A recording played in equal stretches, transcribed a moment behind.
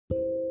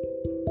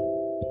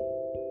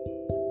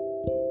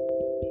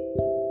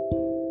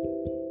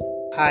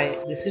Hi,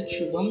 this is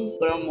Shubham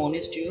from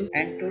Monist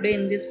and today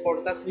in this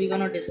podcast we're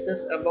gonna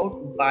discuss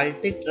about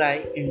Baltic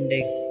Dry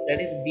Index, that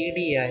is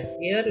BDI.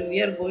 Here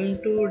we are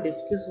going to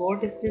discuss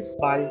what is this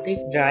Baltic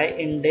Dry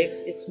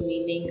Index, its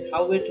meaning,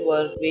 how it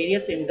works,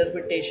 various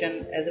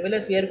interpretation, as well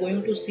as we are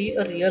going to see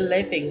a real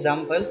life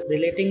example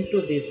relating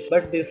to this.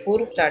 But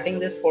before starting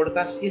this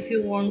podcast, if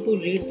you want to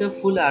read the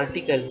full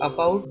article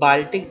about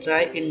Baltic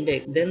Dry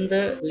Index, then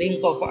the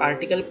link of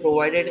article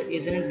provided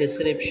is in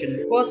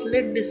description. First,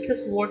 let's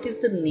discuss what is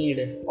the need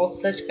of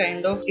such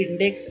kind of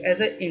index as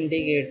an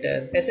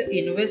indicator. As an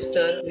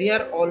investor, we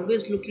are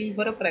always looking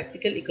for a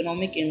practical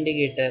economic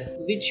indicator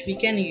which we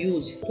can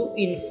use to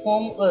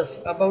inform us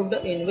about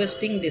the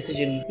investing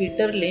decision.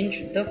 Peter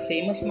Lynch, the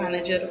famous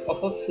manager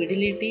of a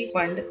fidelity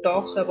fund,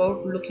 talks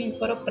about looking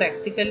for a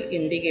practical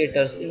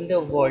indicators in the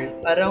world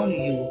around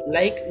you,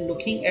 like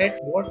looking at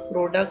what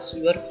products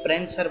your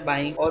friends are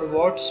buying or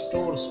what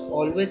stores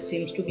always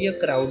seems to be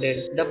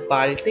crowded. The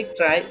Baltic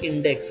Dry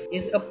Index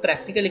is a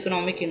practical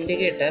economic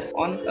indicator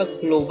on a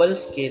global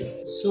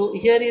scale. So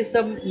here is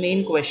the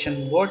main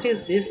question: what is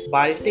this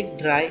Baltic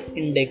Dry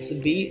Index,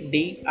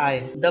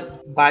 BDI? The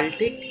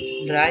Baltic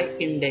Dry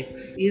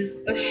Index is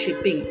a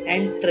shipping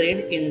and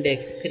trade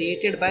index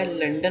created by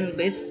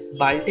London-based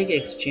Baltic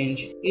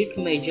Exchange. It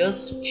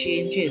measures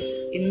changes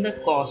in the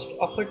cost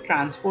of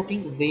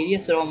transporting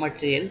various raw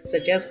materials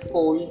such as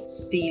coal,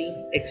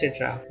 steel,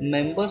 etc.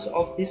 Members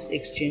of this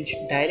exchange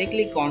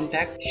directly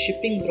contact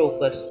shipping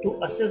brokers to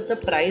assess the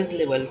price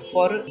level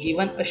for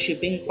given a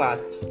shipping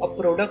path, a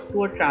product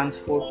to a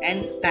transport,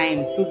 and time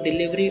to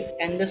delivery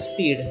and the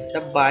speed.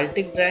 The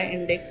Baltic Dry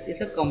Index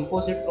is a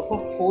composite of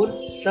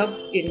four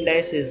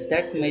sub-indices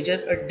that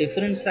measure a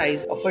different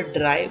size of a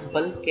dry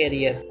bulk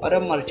carrier or a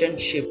merchant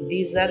ship.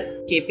 These are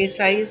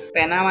Capesize,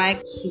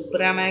 Panamax,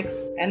 Supramax,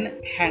 and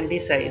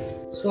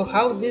Handysize. So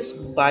how this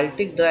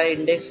Baltic Dry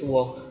Index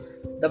works?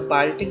 The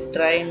Baltic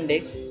Dry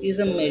Index is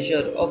a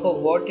measure of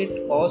what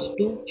it costs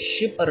to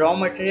ship raw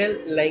material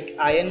like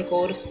iron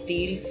ore,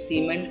 steel,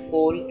 cement,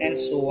 coal, and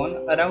so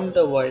on around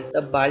the world.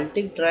 The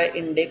Baltic Dry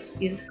Index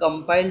is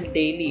compiled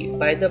daily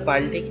by the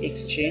Baltic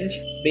Exchange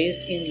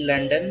based in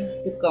London.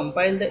 To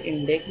compile the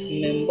index,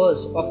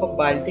 members of a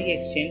Baltic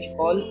Exchange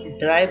call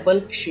dry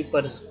bulk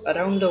shippers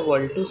around the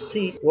world to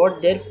see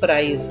what their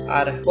prices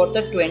are for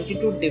the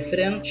 22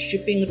 different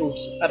shipping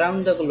routes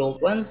around the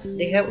globe. Once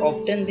they have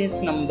obtained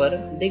this number,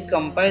 they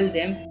compile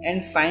them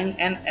and find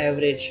an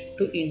average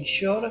to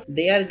ensure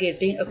they are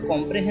getting a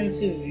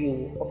comprehensive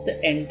view of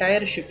the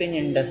entire shipping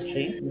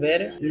industry.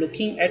 Where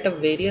looking at a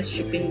various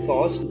shipping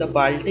costs, the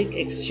Baltic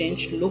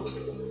Exchange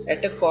looks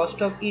at a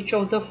cost of each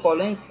of the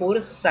following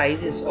four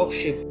sizes of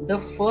ship. The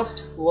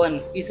first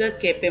one is a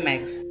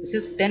Capemax. This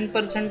is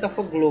 10% of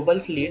a global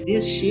fleet.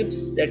 These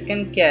ships that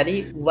can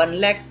carry 1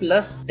 lakh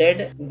plus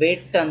dead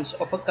weight tons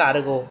of a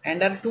cargo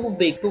and are too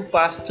big to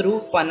pass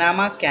through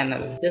Panama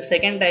Canal. The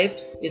second type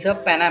is a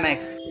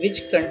Panamax,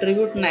 which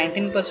contribute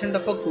 19%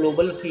 of a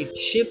global fleet.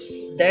 Ships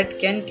that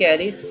can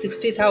carry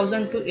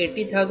 60,000 to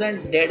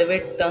 80,000 dead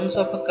weight tons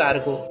of a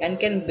cargo and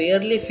can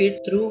barely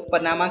fit through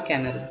Panama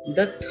Canal.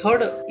 The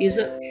third is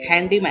a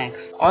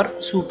Handymax or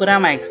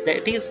Supramax,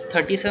 that is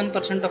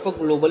 37% of a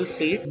global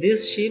fleet.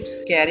 These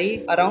ships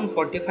carry around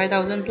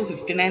 45,000 to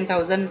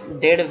 59,000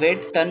 dead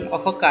weight ton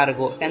of a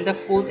cargo. And the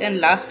fourth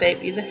and last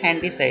type is a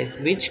Handysize,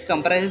 which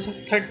comprises of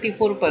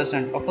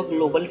 34% of a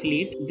global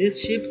fleet.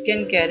 This ship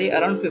can carry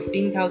around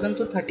 15,000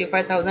 to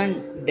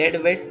 35,000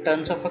 dead weight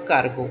tons of a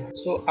cargo.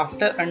 So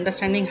after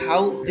understanding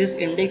how this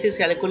index is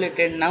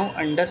calculated, now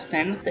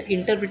understand the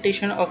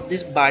interpretation of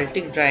this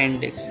Baltic Dry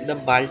Index. The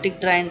Baltic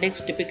Dry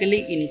Index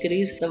typically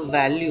increase the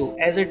value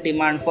as a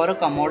demand for a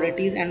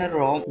commodities and a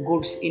raw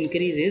goods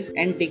increases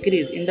and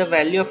decrease in the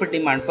value of a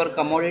demand for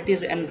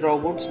commodities and raw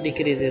goods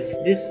decreases.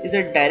 This is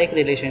a direct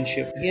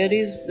relationship. Here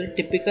is the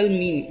typical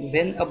mean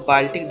when a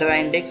Baltic Dry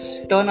Index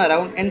turn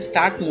around and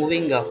start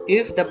moving up.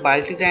 If the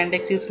Baltic Dry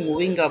Index is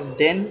moving up,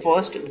 then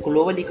first,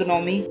 global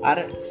economy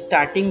are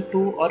starting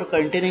to or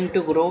continuing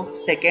to grow.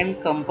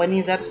 Second,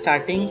 companies are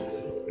starting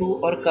to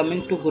or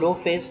coming to grow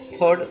phase.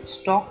 Third,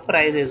 stock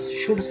prices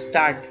should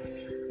start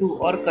to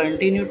or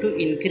continue to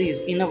increase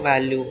in a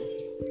value.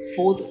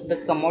 Fourth, the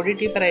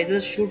commodity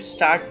prices should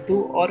start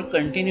to or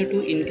continue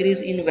to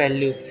increase in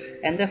value.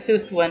 And the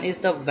fifth one is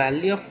the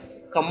value of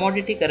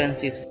commodity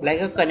currencies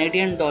like a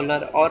Canadian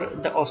dollar or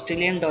the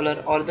Australian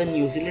dollar or the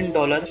New Zealand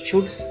dollar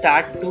should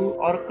start to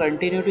or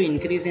continue to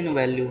increase in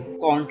value.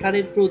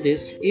 Contrary to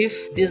this,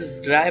 if this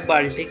dry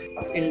Baltic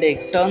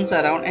index turns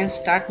around and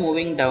start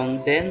moving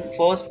down, then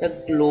first the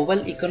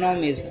global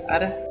economies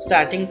are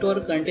starting to or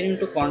continue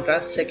to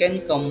contrast.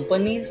 Second,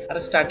 companies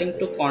are starting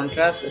to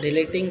contrast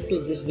relating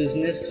to this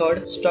business.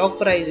 Third, stock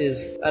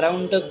prices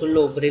around the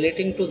globe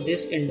relating to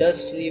this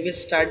industry will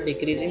start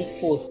decreasing.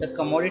 Fourth, the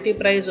commodity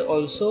price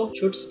also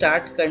should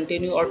start,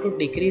 continue, or to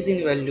decrease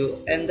in value.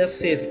 And the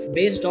fifth,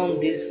 based on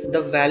this,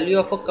 the value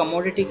of a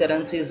commodity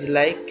currencies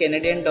like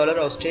Canadian dollar,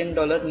 Australian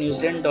dollar, New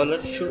Zealand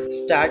dollar should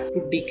start to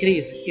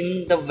decrease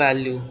in the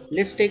value.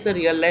 Let's take a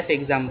real life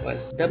example.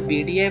 The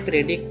BDI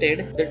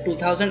predicted the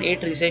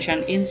 2008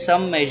 recession in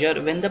some measure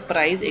when the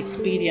price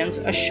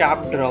experienced a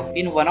sharp drop.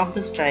 In one of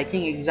the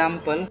striking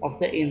example of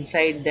the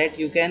insight that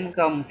you can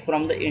come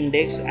from the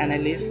index,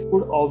 analysts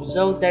could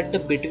observe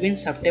that between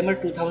September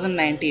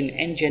 2019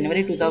 and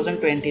January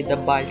 2020, the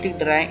Baltic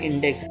Dry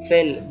Index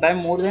fell by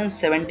more than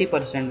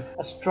 70%,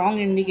 a strong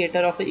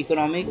indicator of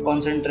economic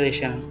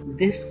concentration.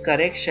 This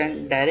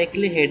correction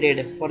directly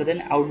headed for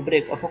the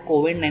outbreak of a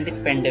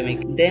COVID-19 pandemic.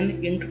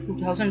 Then in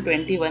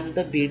 2021,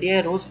 the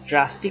BDI rose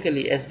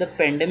drastically as the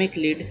pandemic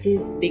led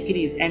to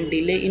decrease and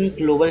delay in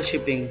global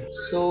shipping.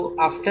 So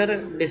after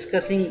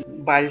discussing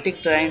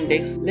Baltic Dry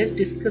Index, let's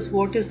discuss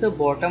what is the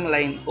bottom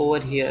line over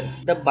here.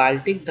 The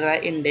Baltic Dry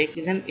Index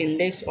is an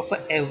index of an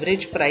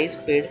average price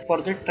paid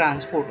for the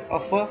transport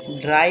of a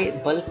dry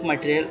bulk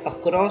material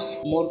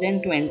across more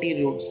than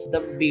 20 routes. The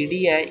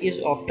BDI is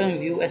often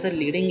viewed as a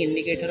leading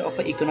indicator of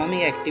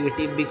economic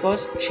activity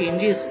because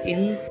changes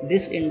in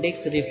this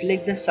index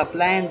reflect the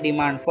supply and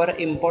demand for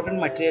important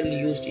material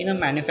used in a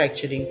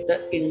manufacturing. The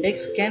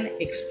index can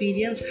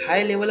experience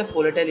high level of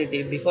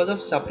volatility because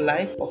of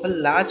supply of a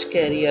large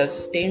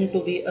carriers tend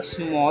to be a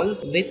small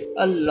with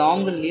a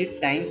long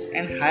lead times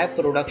and high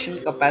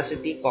production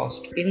capacity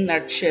cost. In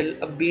nutshell,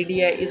 a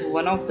BDI is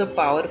one of the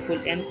powerful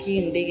and key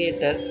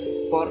indicator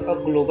for a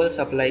global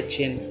supply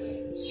chain.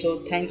 So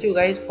thank you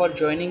guys for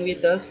joining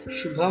with us.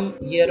 Shubham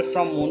here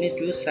from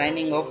Monist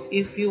signing off.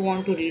 If you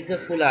want to read the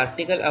full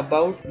article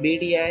about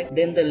BDI,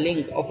 then the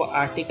link of an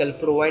article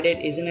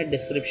provided is in a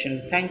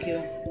description. Thank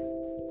you.